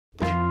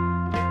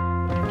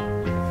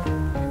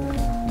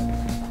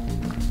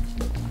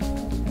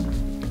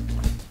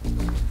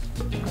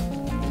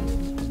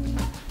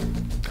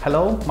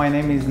Hello, my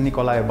name is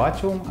Nicolae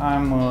Baciu.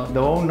 I'm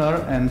the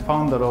owner and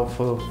founder of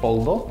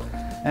Foldo,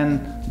 and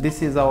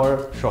this is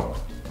our shop.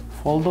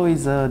 Foldo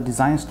is a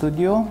design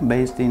studio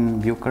based in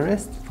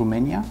Bucharest,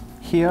 Romania.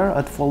 Here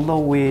at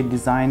Foldo we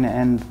design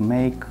and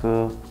make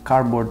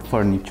cardboard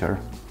furniture.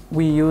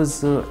 We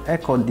use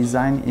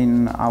eco-design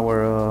in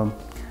our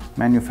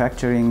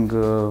manufacturing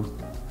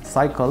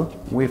cycle.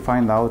 We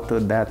find out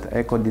that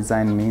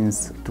eco-design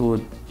means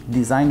to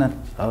design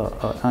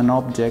an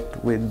object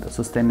with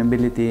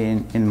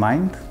sustainability in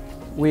mind.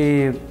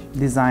 We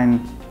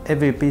design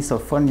every piece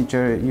of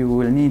furniture you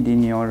will need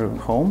in your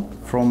home,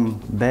 from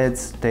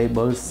beds,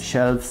 tables,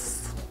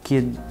 shelves,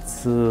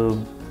 kids'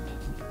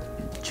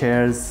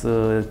 chairs,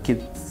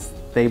 kids'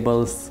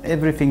 tables,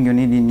 everything you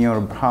need in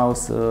your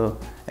house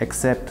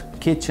except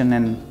kitchen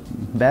and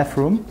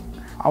bathroom.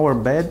 Our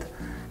bed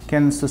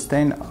can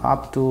sustain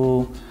up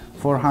to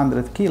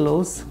 400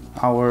 kilos.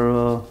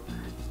 Our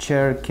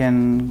chair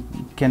can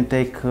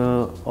take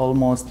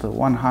almost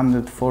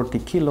 140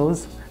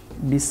 kilos.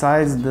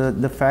 Besides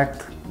the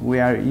fact we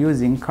are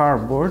using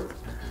cardboard,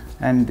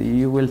 and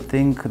you will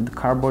think the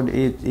cardboard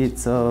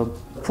it's a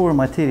poor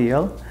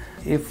material.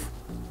 If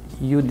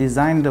you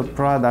design the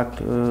product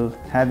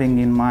having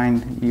in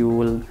mind you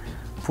will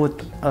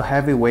put a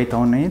heavy weight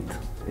on it,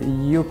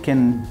 you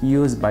can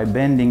use by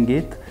bending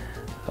it,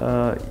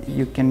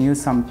 you can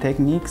use some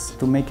techniques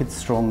to make it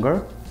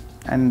stronger,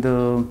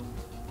 and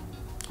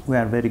we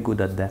are very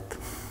good at that.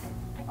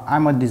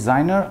 I'm a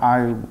designer.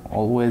 I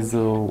always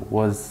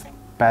was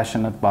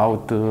passionate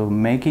about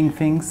making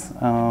things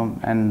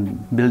and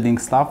building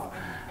stuff.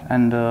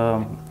 And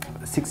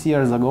 6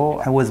 years ago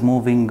I was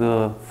moving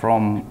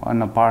from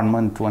an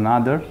apartment to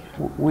another.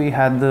 We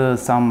had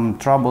some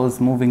troubles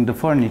moving the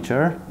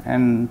furniture,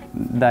 and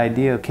the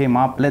idea came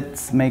up,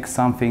 let's make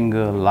something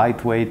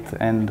lightweight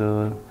and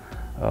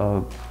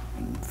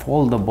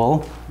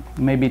foldable,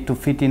 maybe to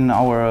fit in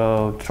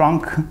our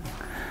trunk.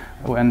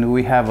 And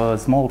we have a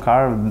small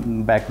car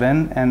back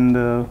then,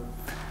 and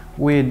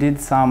we did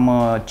some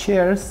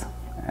chairs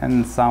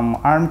and some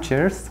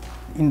armchairs.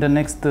 In the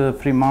next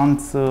 3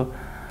 months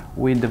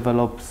we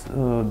developed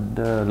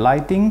the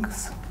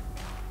lightings,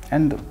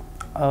 and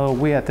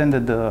we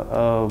attended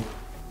a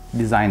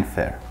design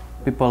fair.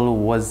 People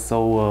was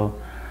so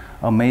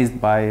amazed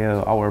by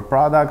our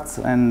products,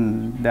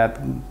 and that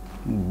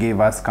gave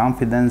us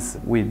confidence.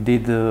 We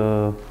did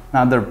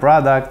other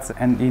products,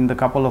 and in a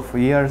couple of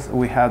years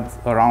we had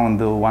around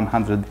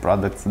 100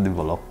 products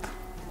developed.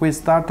 We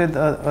started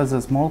as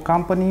a small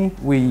company.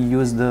 We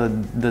used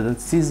the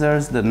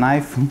scissors, the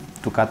knife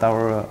to cut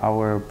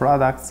our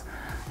products,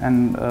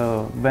 and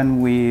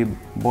when we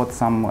bought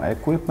some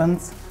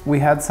equipment, we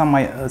had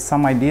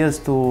some ideas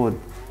to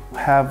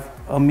have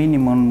a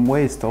minimum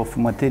waste of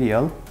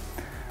material,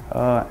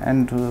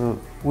 and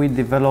we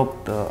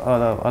developed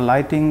a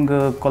lighting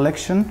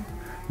collection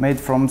made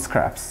from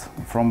scraps,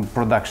 from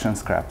production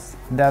scraps.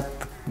 That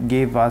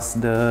gave us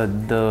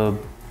the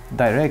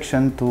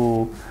direction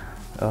to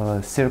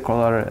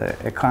circular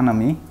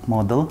economy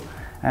model,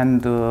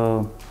 and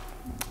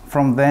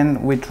from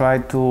then we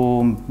tried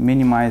to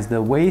minimize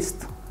the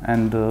waste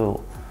and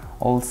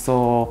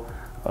also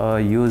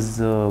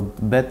use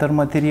better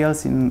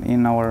materials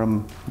in our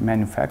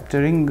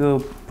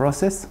manufacturing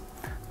process.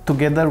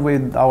 Together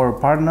with our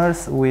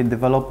partners, we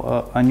developed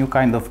a new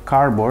kind of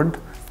cardboard,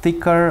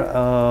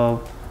 thicker,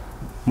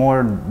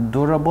 more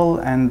durable,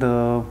 and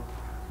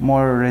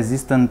more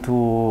resistant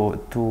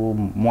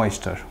to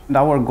moisture. And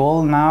our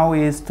goal now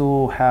is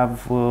to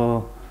have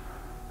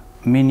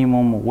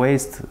minimum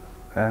waste,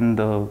 and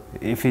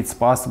if it's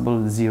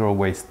possible, zero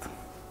waste.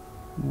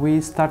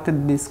 We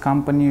started this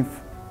company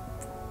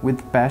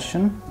with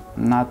passion,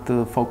 not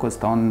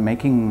focused on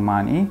making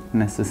money,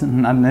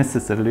 not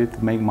necessarily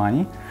to make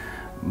money.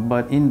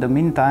 But in the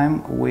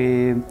meantime,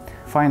 we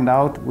find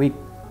out we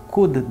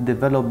could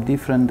develop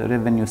different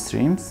revenue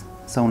streams.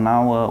 So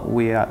now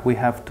we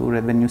have two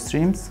revenue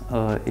streams.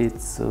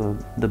 It's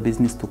the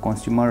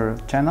business-to-consumer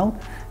channel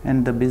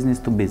and the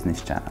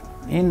business-to-business channel.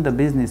 In the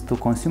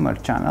business-to-consumer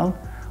channel,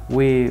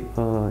 we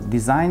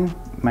design,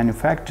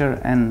 manufacture,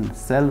 and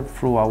sell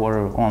through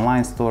our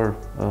online store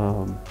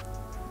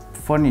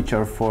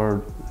furniture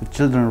for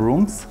children's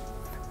rooms.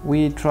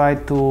 We try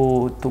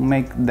to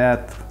make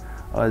that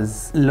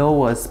as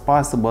low as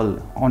possible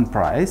on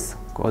price,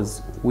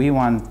 because we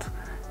want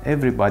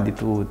everybody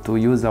to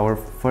use our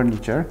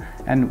furniture,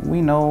 and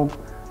we know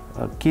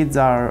kids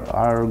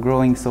are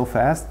growing so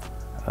fast.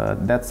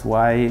 That's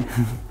why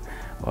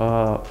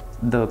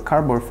the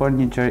cardboard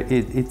furniture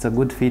it's a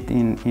good fit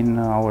in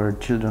our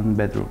children's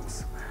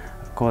bedrooms,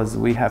 because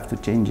we have to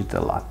change it a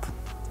lot.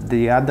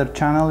 The other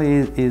channel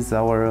is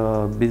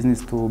our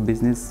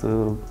business-to-business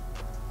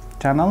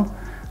channel.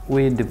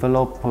 We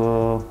develop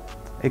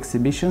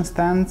exhibition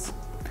stands.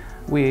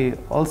 We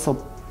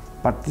also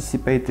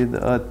participated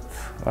at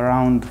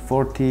around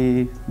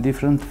 40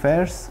 different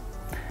fairs,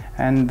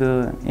 and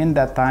in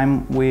that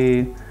time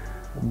we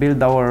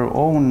build our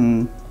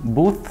own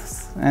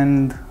booths,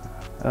 and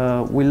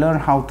we learn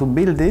how to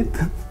build it,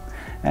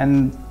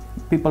 and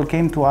people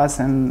came to us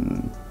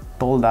and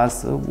told us,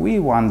 we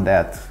want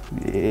that.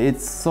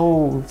 It's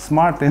so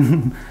smart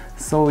and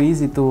so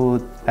easy to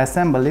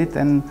assemble it,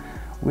 and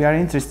we are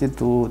interested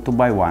to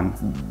buy one.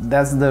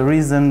 That's the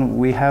reason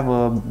we have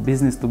a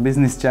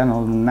business-to-business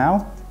channel now.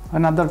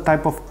 Another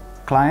type of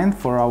client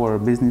for our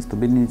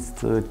business-to-business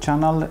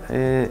channel,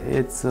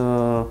 it's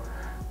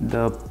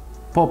the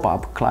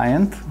pop-up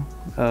client.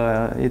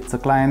 It's a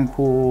client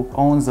who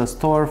owns a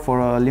store for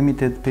a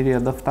limited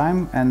period of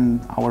time,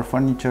 and our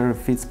furniture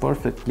fits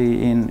perfectly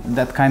in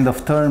that kind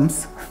of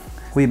terms.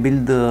 We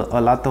build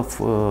a lot of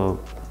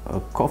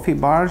coffee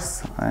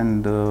bars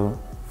and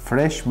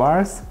fresh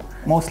bars,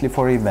 mostly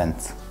for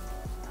events.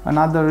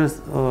 Another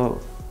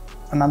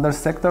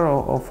sector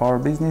of our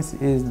business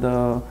is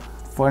the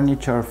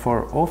furniture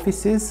for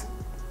offices.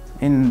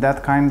 In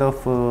that kind of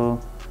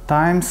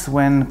times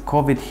when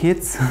COVID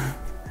hits,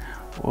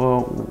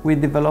 we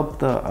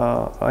developed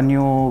a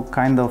new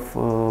kind of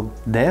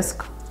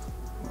desk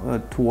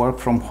to work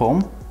from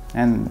home,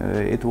 and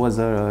it was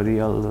a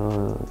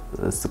real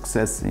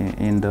success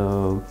in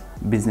the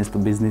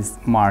business-to-business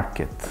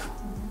market.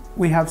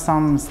 We have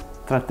some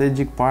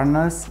strategic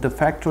partners. The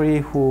factory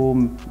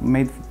who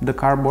made the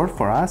cardboard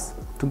for us,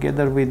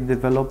 together we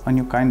developed a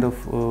new kind of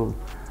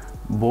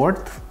board.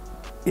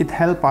 It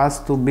helped us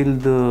to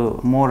build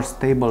more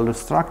stable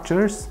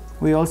structures.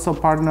 We also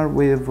partner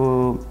with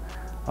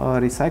a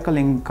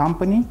recycling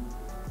company,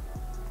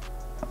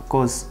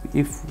 because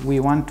if we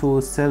want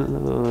to sell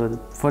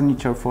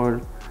furniture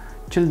for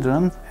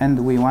children and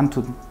we want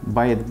to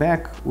buy it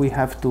back, we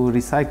have to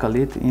recycle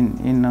it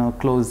in a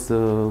closed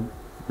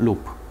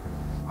loop.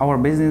 Our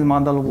business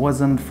model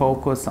wasn't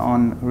focused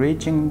on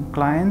reaching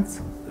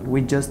clients.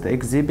 We just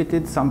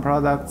exhibited some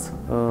products,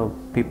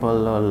 people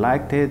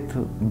liked it,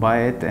 buy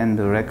it and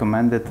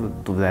recommend it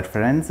to their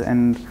friends,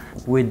 and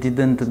we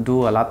didn't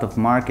do a lot of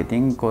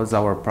marketing because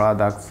our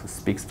products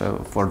speak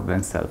for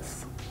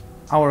themselves.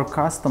 Our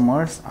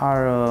customers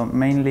are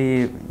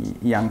mainly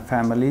young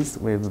families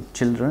with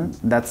children.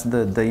 That's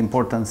the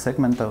important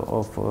segment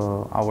of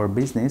our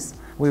business.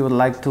 We would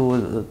like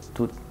to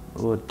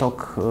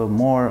talk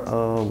more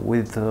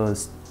with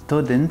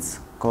students,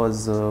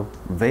 because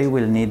they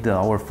will need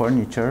our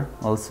furniture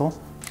also.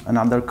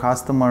 Another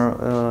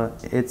customer,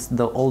 it's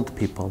the old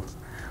people.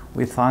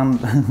 We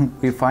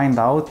find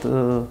out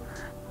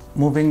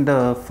moving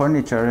the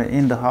furniture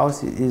in the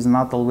house is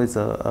not always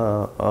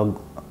a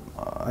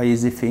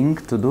easy thing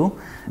to do.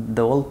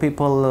 The old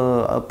people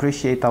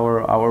appreciate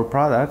our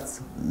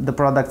products. The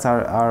products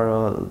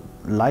are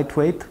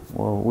lightweight.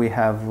 We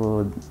have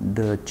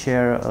the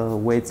chair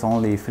weighs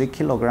only 3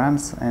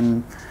 kilograms,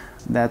 and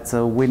that's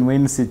a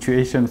win-win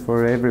situation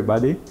for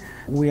everybody.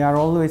 We are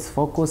always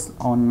focused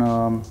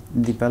on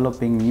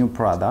developing new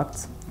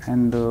products,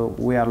 and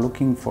we are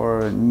looking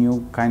for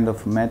new kind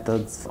of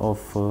methods of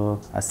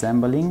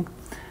assembling,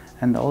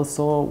 and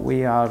also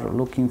we are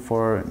looking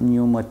for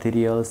new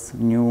materials,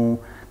 new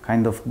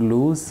kind of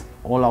glues.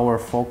 All our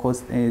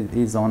focus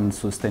is on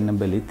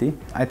sustainability.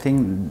 I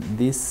think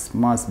this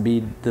must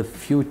be the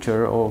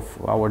future of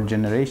our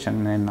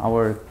generation and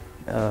our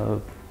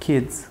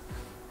kids.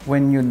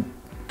 When you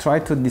try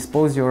to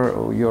dispose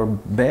your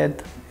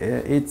bed,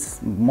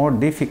 it's more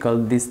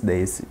difficult these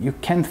days. You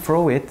can't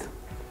throw it,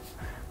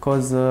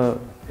 because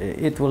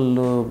it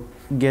will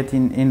get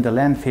in the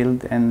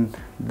landfill, and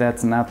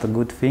that's not a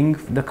good thing.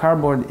 The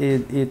cardboard,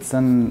 it's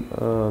an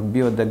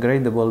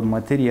biodegradable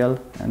material,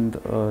 and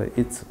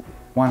it's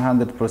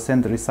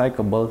 100%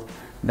 recyclable.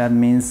 That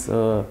means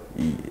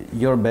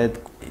your bed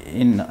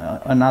in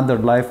another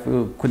life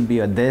could be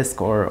a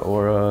desk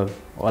or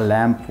a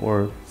lamp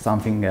or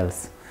something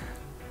else.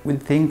 We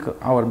think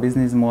our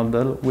business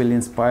model will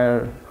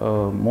inspire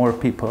more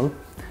people.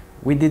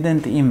 We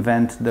didn't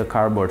invent the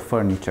cardboard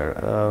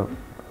furniture.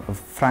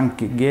 Frank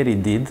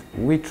Gehry did.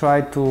 We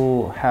try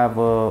to have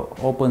an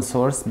open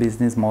source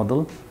business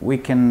model. We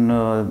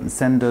can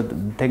send the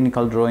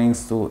technical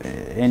drawings to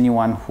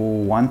anyone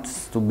who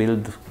wants to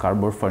build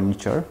cardboard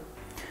furniture.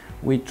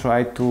 We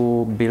try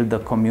to build a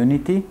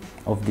community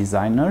of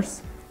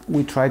designers.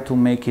 We try to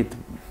make it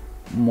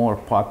more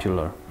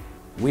popular.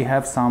 We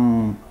have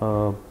some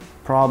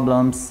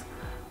problems.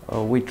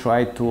 We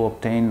tried to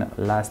obtain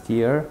last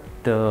year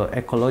the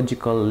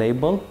ecological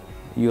label,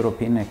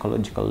 European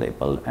ecological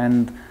label,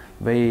 and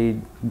they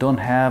don't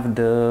have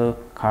the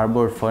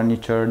cardboard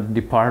furniture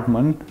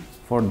department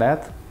for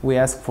that. We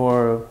asked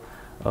for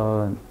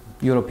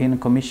European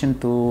Commission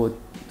to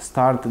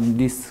start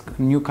this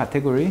new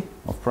category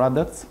of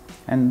products,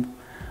 and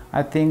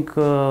I think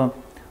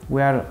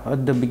we are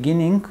at the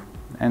beginning,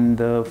 and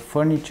the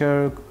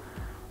furniture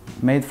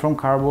made from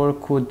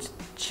cardboard could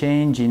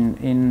change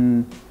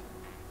in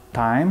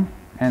time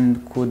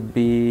and could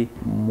be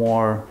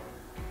more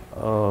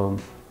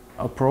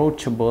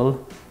approachable,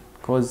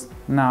 because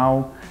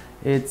now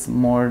it's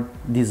more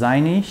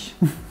designish.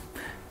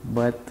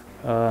 But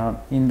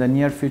in the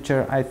near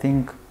future, I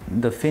think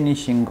the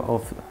finishing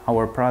of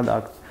our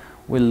product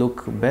will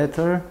look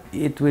better.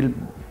 It will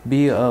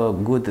be a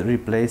good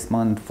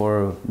replacement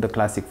for the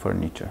classic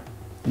furniture.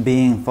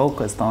 Being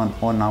focused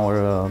on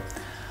our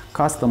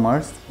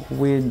customers,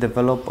 we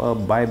develop a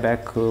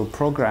buyback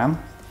program,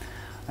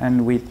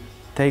 and we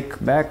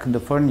take back the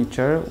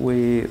furniture.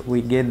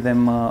 We get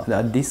them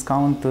a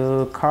discount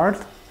card,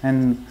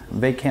 and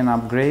they can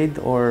upgrade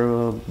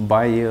or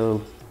buy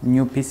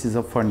new pieces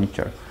of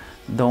furniture.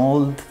 The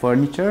old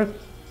furniture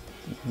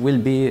will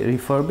be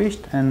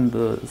refurbished and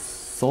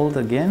sold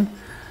again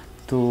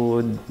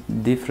to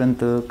different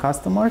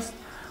customers,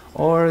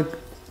 or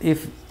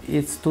if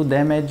it's too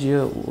damaged,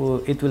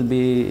 it will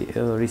be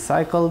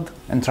recycled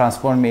and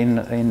transformed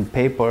in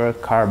paper,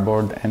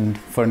 cardboard and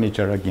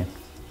furniture again.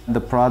 The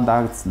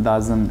products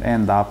doesn't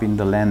end up in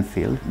the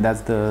landfill.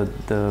 That's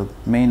the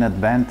main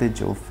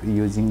advantage of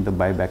using the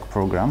buyback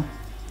program.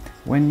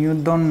 When you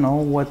don't know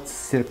what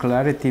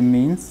circularity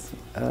means,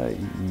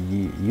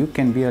 you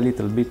can be a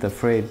little bit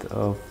afraid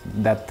of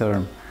that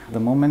term. The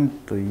moment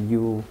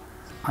you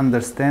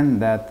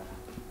understand that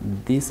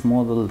this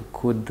model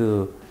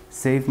could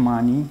save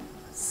money,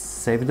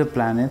 save the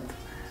planet,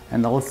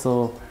 and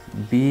also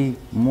be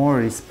more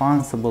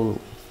responsible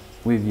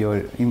with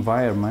your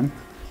environment,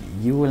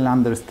 you will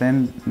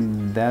understand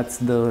that's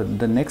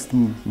the next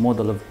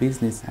model of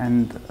business,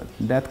 and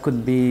that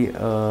could be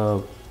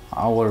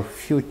our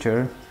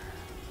future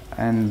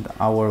and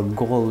our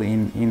goal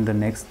in the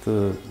next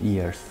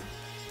years.